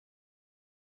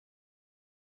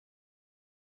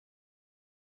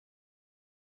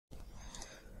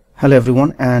Hello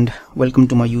everyone and welcome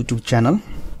to my YouTube channel.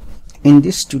 In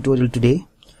this tutorial today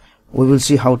we will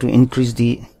see how to increase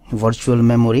the virtual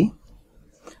memory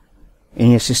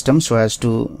in your system so as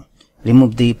to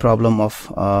remove the problem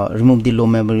of low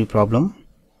memory problem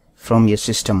from your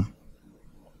system.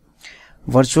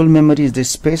 Virtual memory is the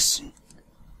space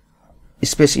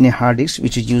in a hard disk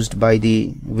which is used by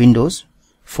the Windows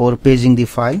for paging the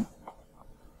file.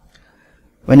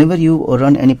 Whenever you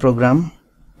run any program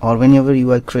or whenever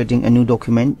you are creating a new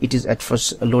document, it is at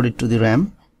first loaded to the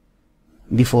RAM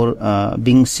before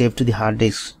being saved to the hard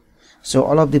disk. So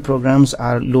all of the programs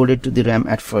are loaded to the RAM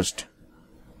at first.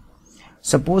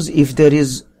 Suppose if there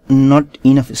is not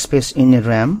enough space in a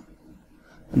RAM,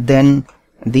 then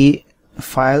the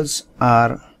files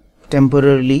are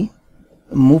temporarily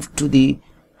moved to the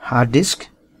hard disk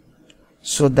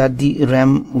so that the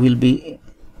RAM will be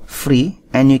free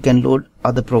and you can load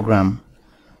other program.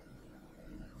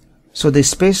 So the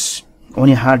space on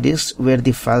your hard disk where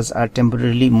the files are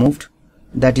temporarily moved,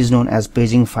 that is known as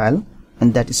paging file,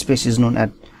 and that space is known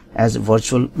as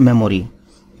virtual memory.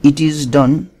 It is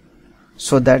done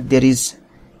so that there is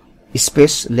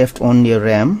space left on your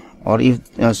RAM, or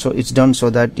so it's done so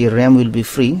that your RAM will be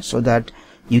free so that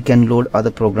you can load other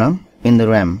program in the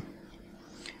RAM.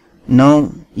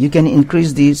 Now you can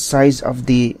increase the size of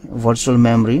the virtual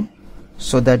memory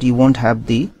so that you won't have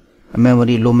the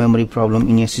low memory problem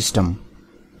in your system.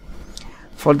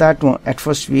 For that one, at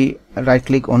first we right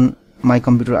click on my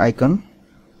computer icon,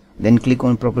 then click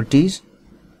on properties,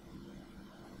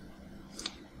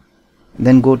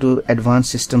 then go to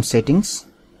advanced system settings,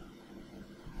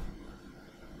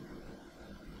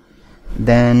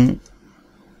 then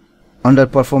under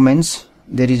performance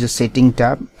there is a setting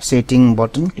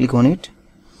button, click on it,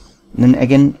 then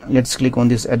again let's click on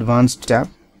this advanced tab.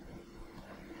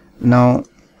 Now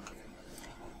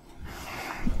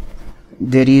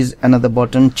there is another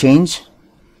button, change.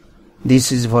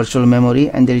 This is virtual memory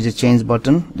and there is a change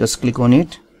button, just click on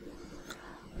it.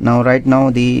 Now right now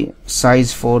the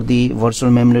size for the virtual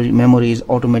memory is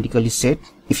automatically set.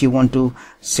 If you want to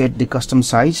set the custom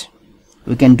size,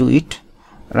 we can do it.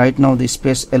 Right now the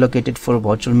space allocated for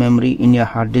virtual memory in your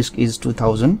hard disk is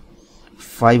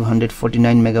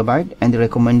 2549 megabyte and the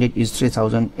recommended is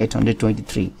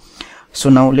 3823. So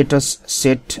now let us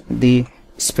set the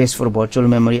space for virtual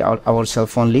memory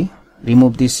ourselves only.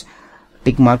 Remove this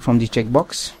tick mark from the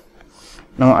checkbox.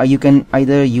 Now you can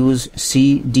either use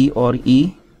C, D or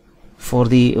E for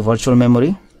the virtual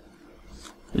memory.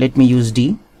 Let me use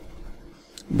D.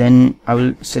 Then I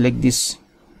will select this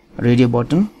radio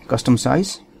button, custom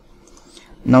size.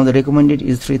 Now the recommended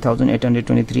is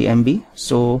 3823 MB.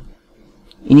 So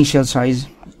initial size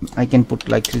I can put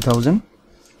like 3000,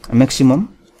 maximum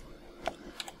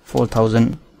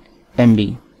 4000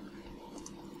 MB.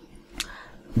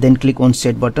 Then click on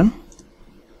set button.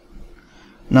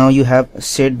 Now you have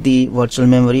set the virtual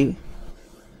memory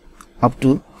up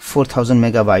to 4000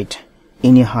 megabyte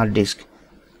in your hard disk.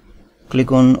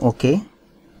 Click on OK.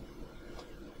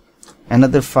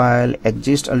 Another file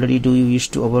exists already. Do you wish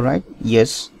to overwrite?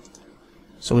 Yes.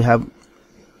 So we have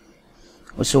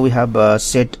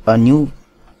set a new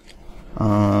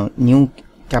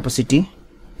capacity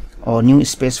or new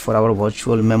space for our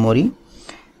virtual memory,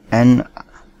 and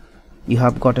you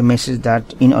have got a message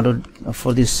that in order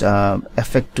for this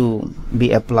effect to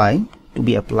be applied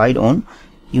on,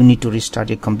 you need to restart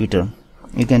your computer.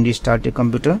 You can restart your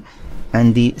computer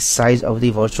and the size of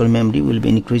the virtual memory will be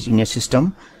increased in your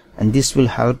system, and this will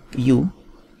help you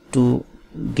to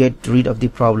get rid of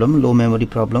the low memory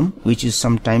problem, which is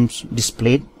sometimes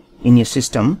displayed in your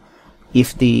system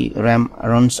if the RAM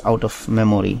runs out of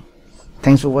memory.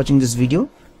 Thanks for watching this video.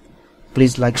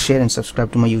 Please like, share and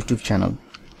subscribe to my YouTube channel.